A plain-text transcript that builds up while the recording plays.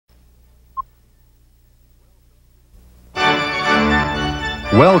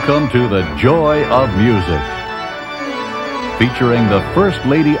Welcome to the Joy of Music, featuring the First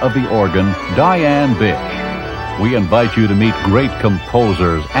Lady of the Organ, Diane Bish. We invite you to meet great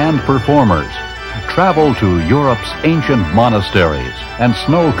composers and performers. Travel to Europe's ancient monasteries and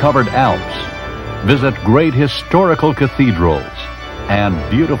snow-covered Alps. Visit great historical cathedrals and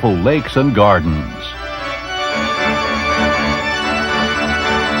beautiful lakes and gardens.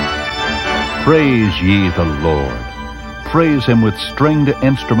 Praise ye the Lord. Praise him with stringed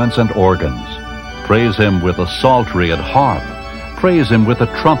instruments and organs. Praise him with a psaltery and harp. Praise him with a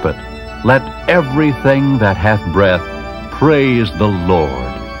trumpet. Let everything that hath breath praise the Lord.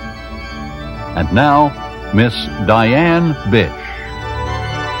 And now, Miss Diane Bish.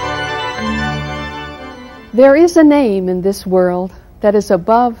 There is a name in this world that is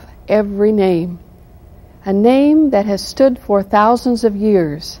above every name, a name that has stood for thousands of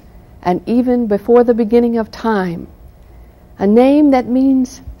years and even before the beginning of time, a name that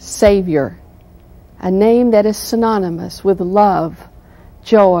means Savior, a name that is synonymous with love,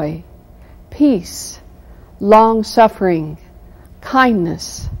 joy, peace, long-suffering,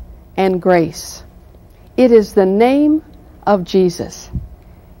 kindness, and grace. It is the name of Jesus.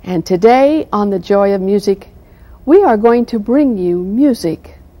 And today on The Joy of Music, we are going to bring you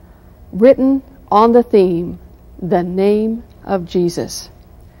music written on the theme, the name of Jesus,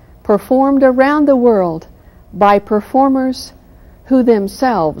 performed around the world by performers who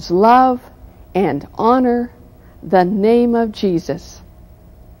themselves love and honor the name of Jesus.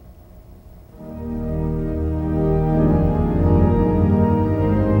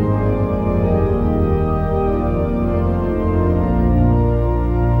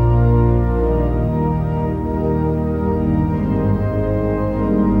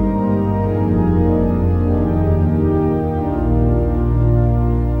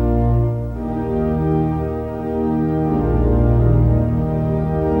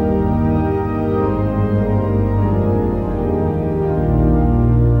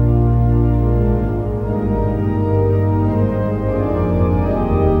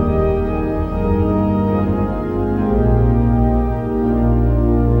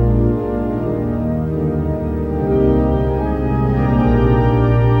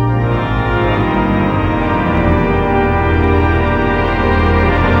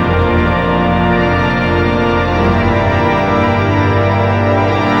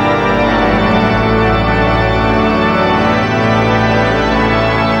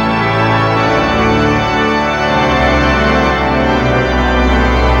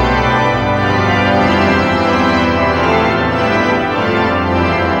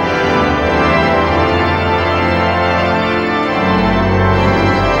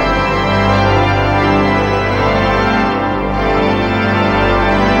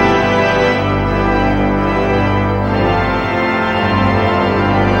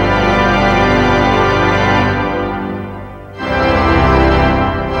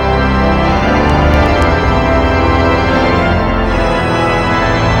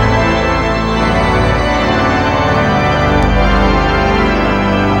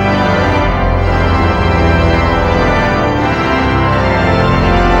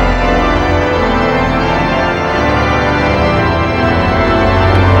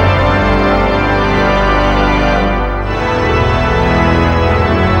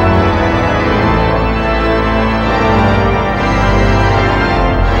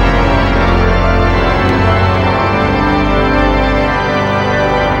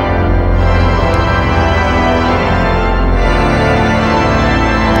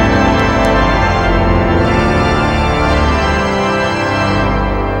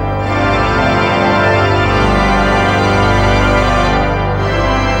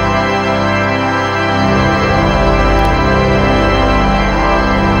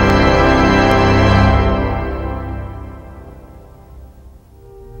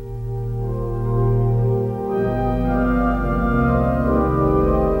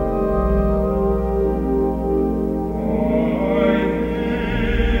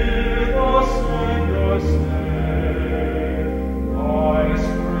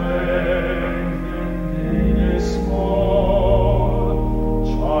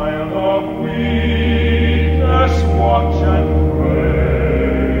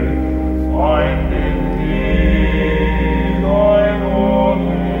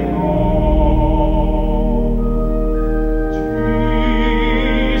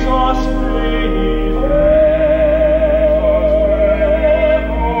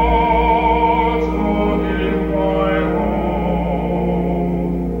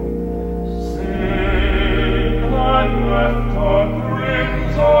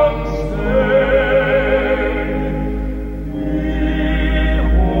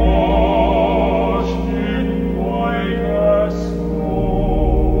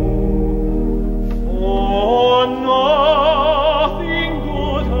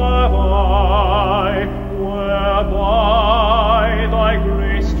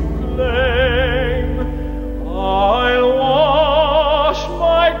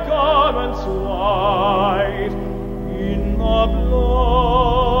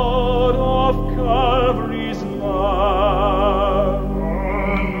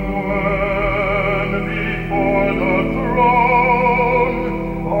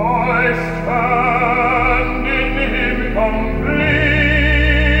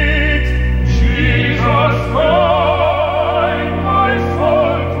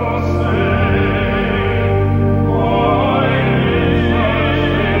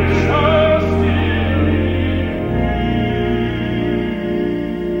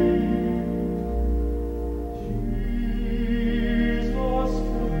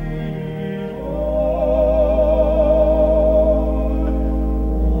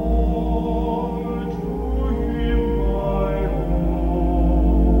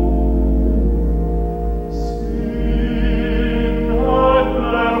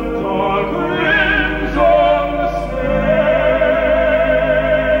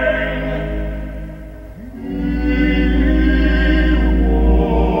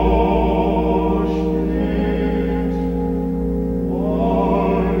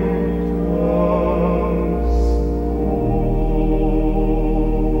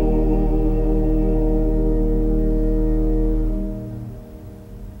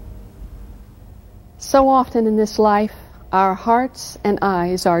 So often in this life, our hearts and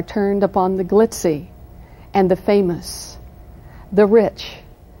eyes are turned upon the glitzy and the famous, the rich,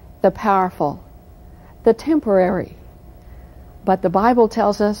 the powerful, the temporary. But the Bible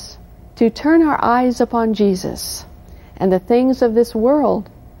tells us to turn our eyes upon Jesus, and the things of this world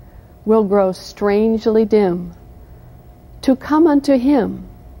will grow strangely dim. To come unto Him,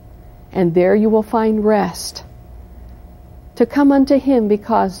 and there you will find rest. To come unto Him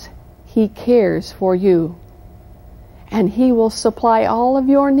because He cares for you, and He will supply all of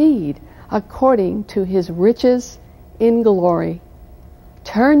your need according to His riches in glory.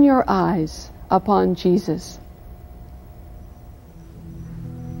 Turn your eyes upon Jesus.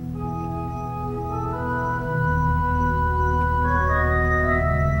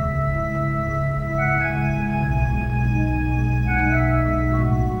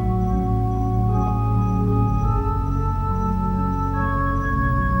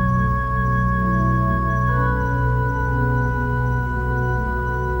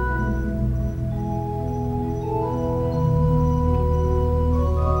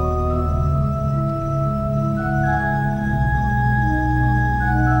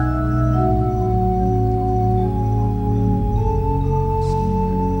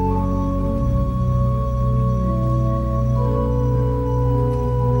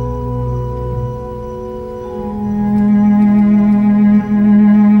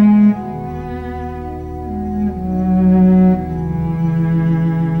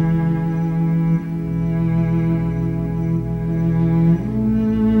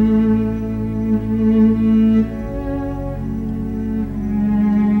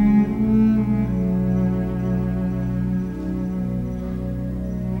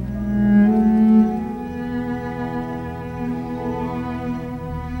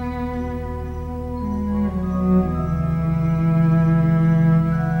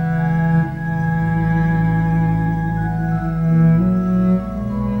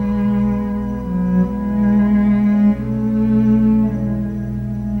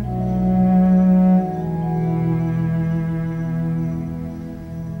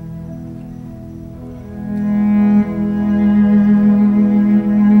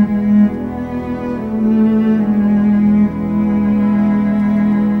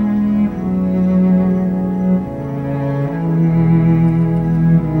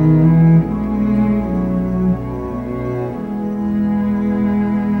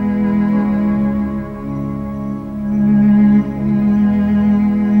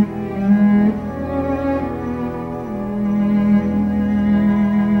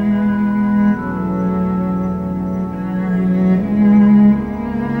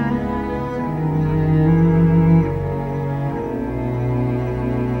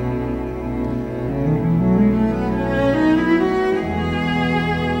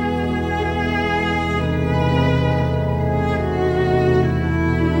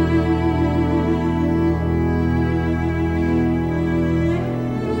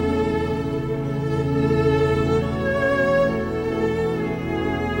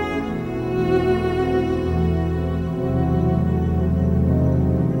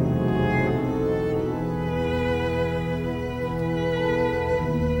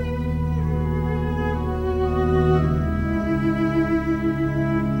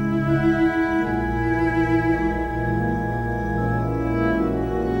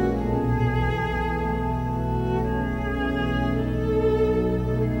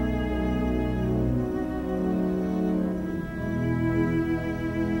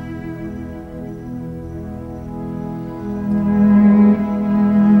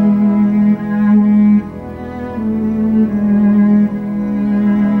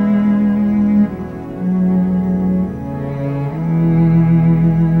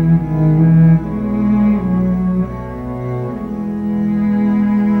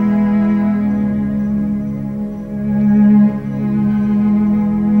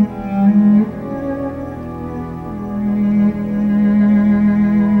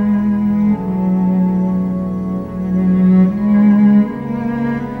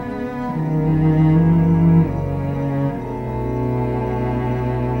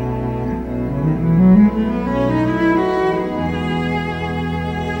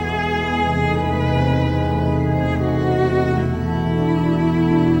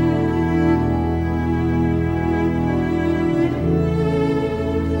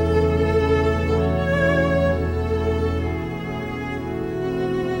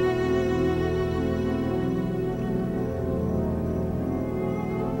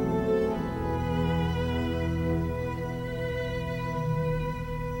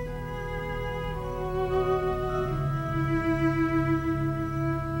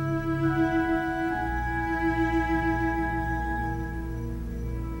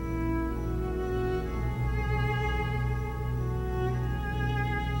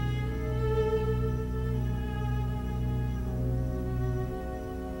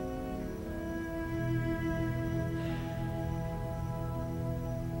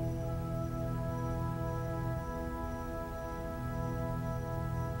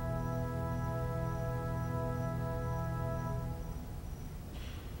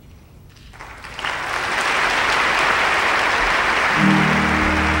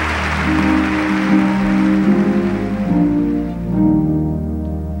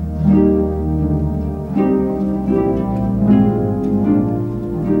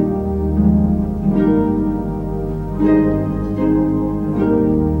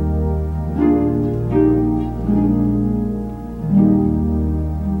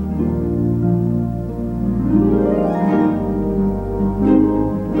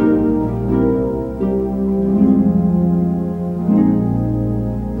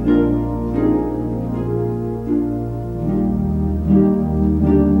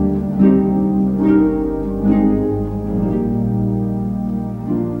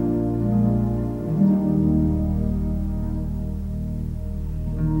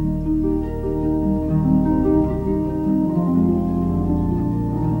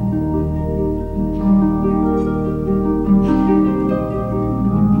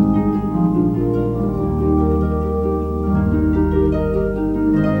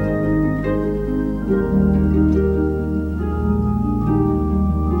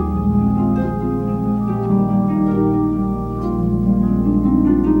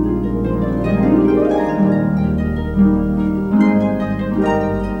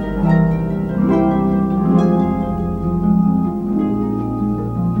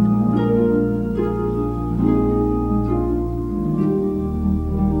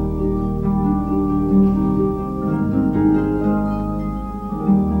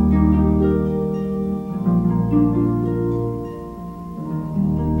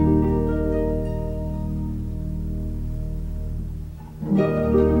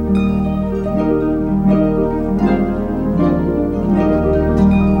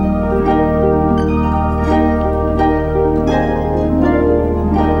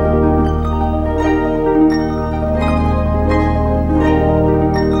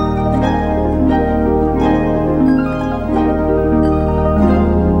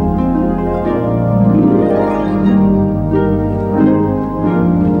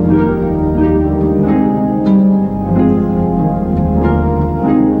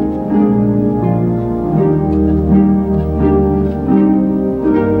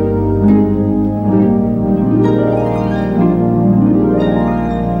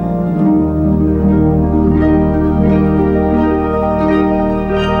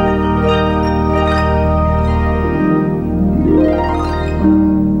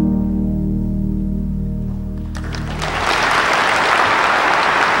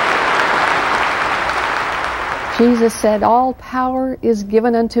 Jesus said, "All power is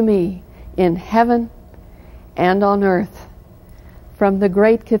given unto me in heaven and on earth." From the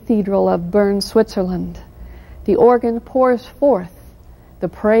great cathedral of Bern, Switzerland, the organ pours forth the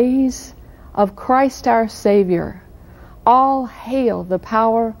praise of Christ our Savior. All hail the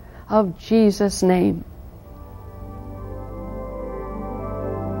power of Jesus' name.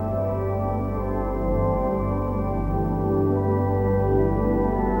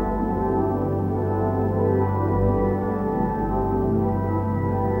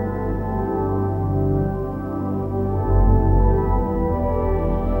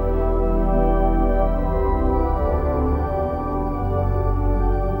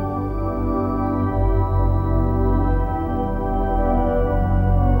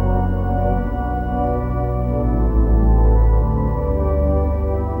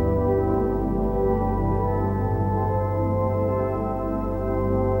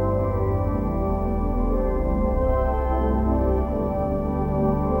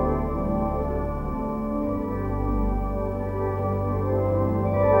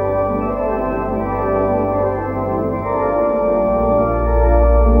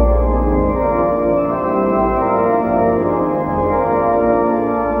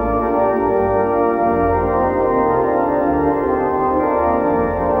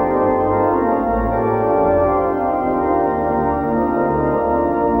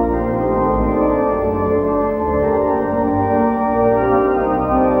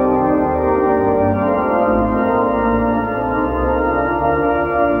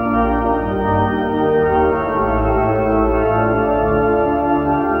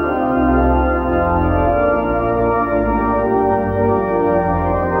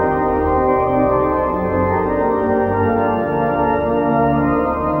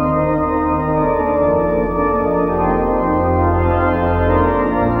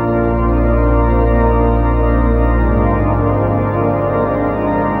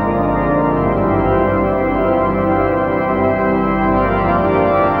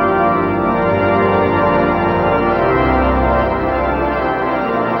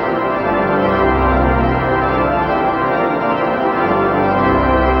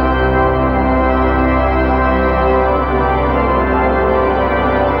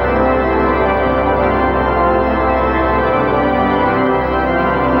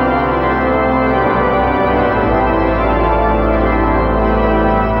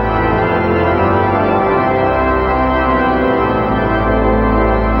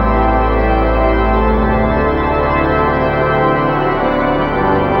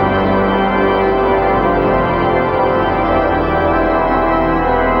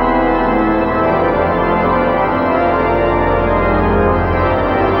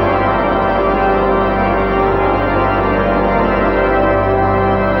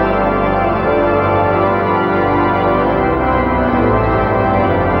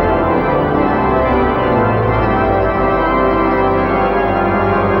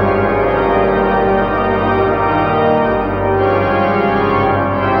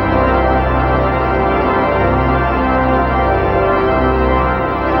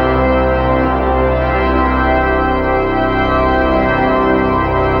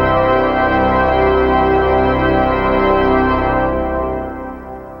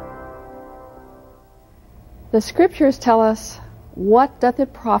 The Scriptures tell us, "What doth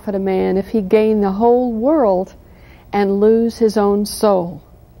it profit a man if he gain the whole world and lose his own soul?"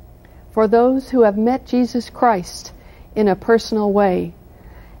 For those who have met Jesus Christ in a personal way,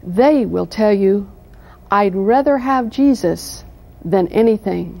 they will tell you, "I'd rather have Jesus than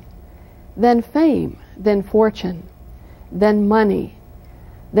anything, than fame, than fortune, than money,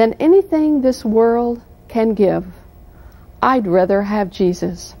 than anything this world can give. I'd rather have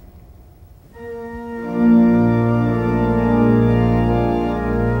Jesus."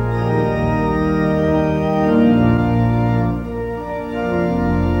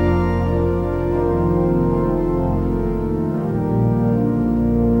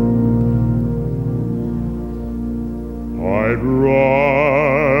 I'd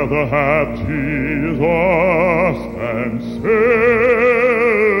rather have Jesus than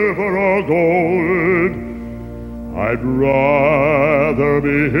silver or gold. I'd rather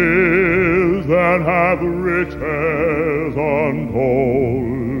be His than have riches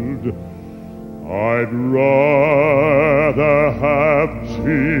untold. I'd rather have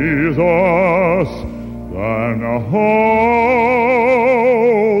Jesus than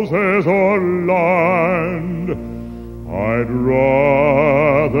houses or land. I'd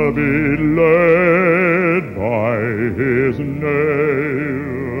rather be led by His nail-pierced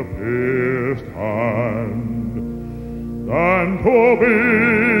hand than to be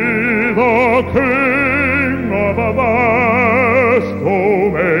the king of a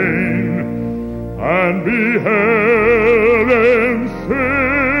and beheld in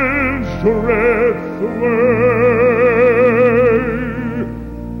sin's dreadful way.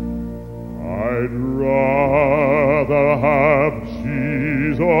 I'd rather have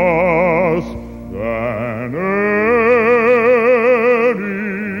Jesus than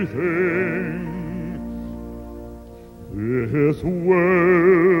anything. This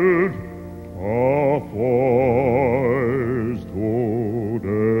world affords today.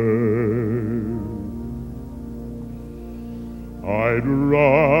 I'd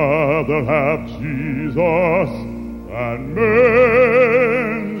rather have Jesus than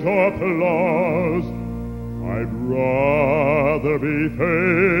men's applause. I'd rather be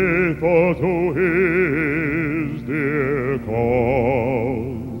faithful to his dear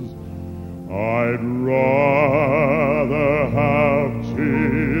cause. I'd rather have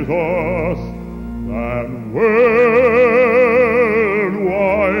Jesus than worldwide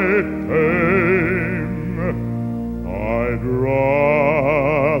fame. I'd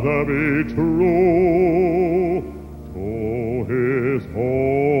rather be true to his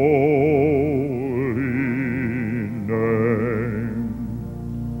holy name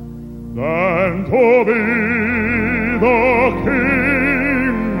than to be the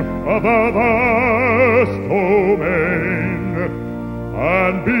king of a vast domain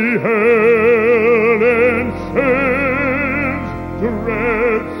and be held in sin's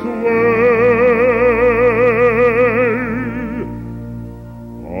dread sway.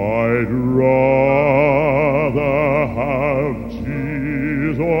 I'd rather have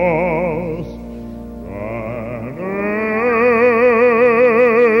Jesus than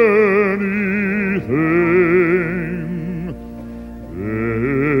anything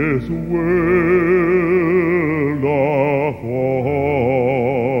this world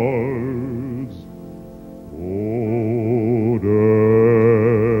affords today.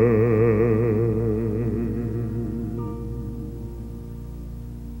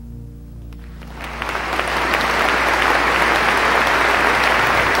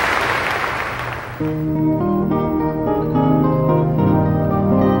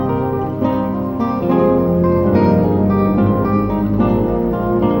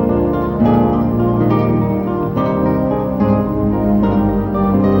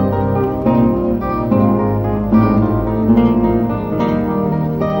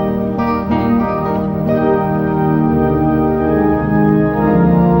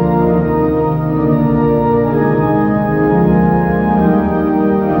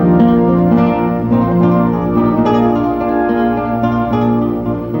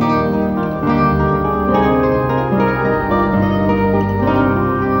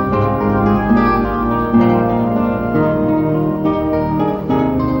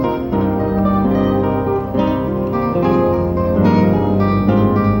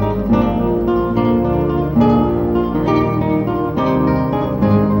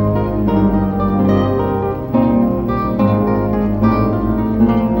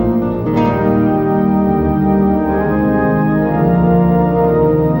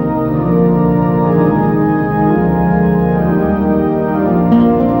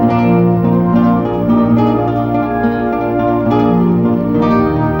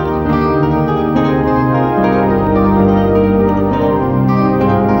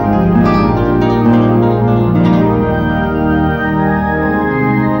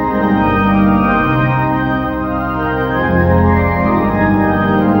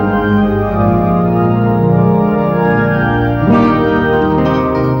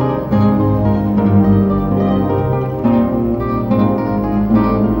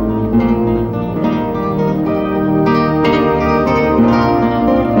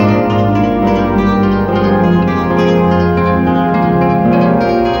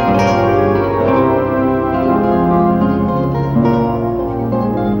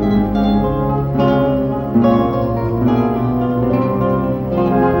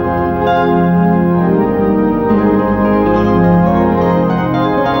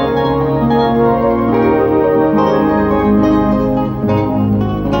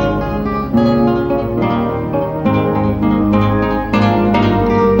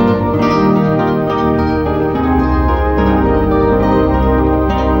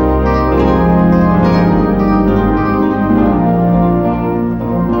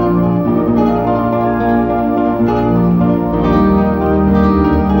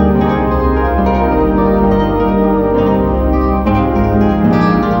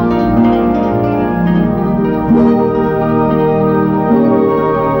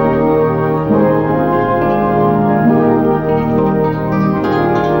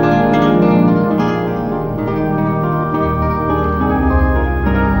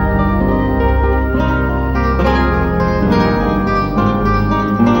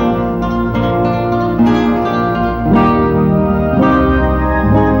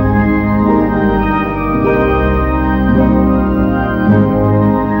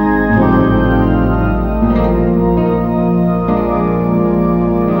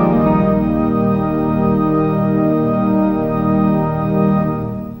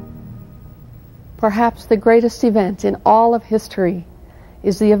 perhaps the greatest event in all of history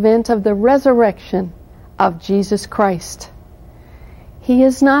is the event of the resurrection of Jesus Christ. He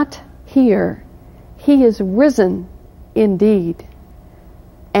is not here. He is risen indeed.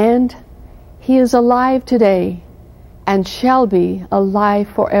 And He is alive today and shall be alive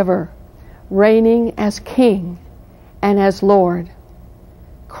forever, reigning as King and as Lord.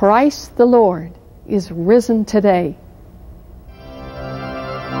 Christ the Lord is risen today.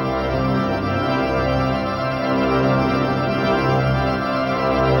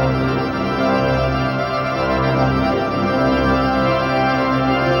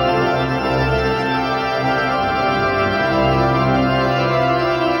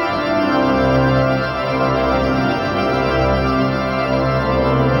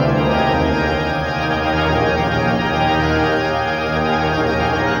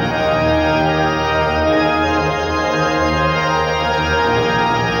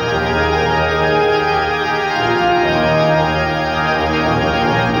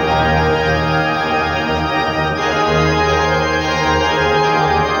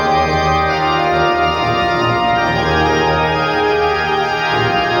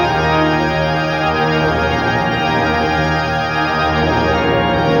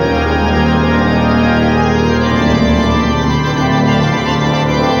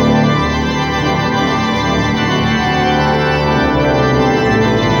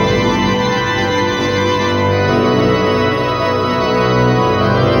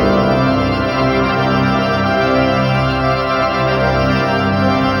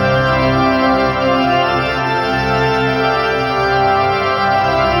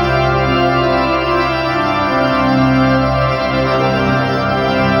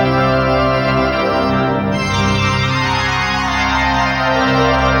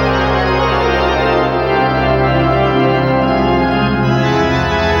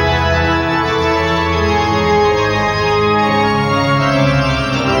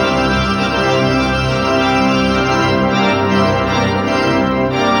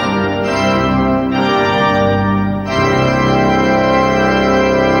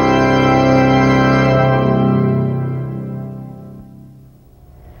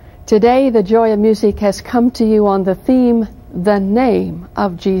 Today, the Joy of Music has come to you on the theme, The Name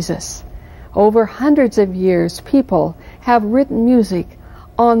of Jesus. Over hundreds of years, people have written music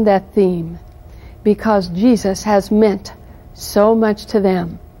on that theme because Jesus has meant so much to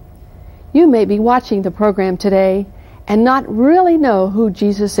them. You may be watching the program today and not really know who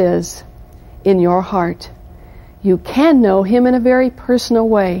Jesus is in your heart. You can know Him in a very personal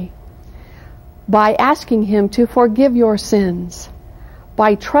way by asking Him to forgive your sins,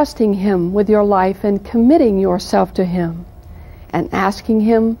 by trusting Him with your life and committing yourself to Him and asking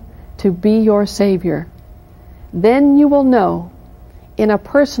Him to be your Savior. Then you will know in a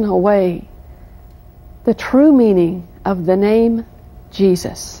personal way the true meaning of the name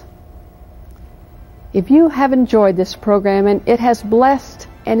Jesus. If you have enjoyed this program and it has blessed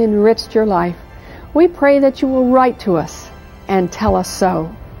and enriched your life, we pray that you will write to us and tell us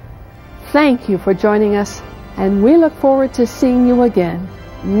so. Thank you for joining us, and we look forward to seeing you again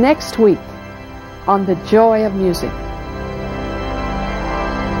next week on The Joy of Music.